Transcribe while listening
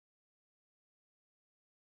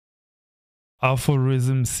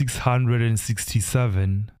Aphorism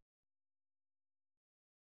 667.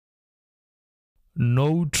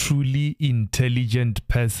 No truly intelligent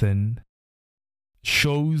person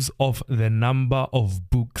shows off the number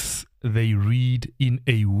of books they read in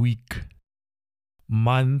a week,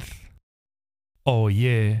 month, or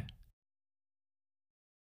year.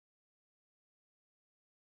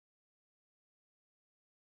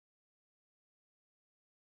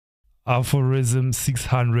 Aphorism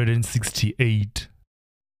 668.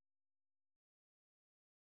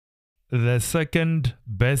 The second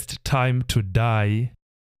best time to die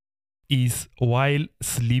is while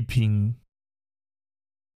sleeping.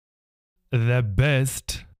 The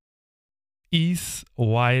best is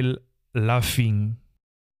while laughing.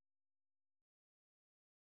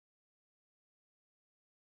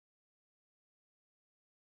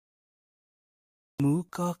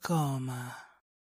 Mukokoma.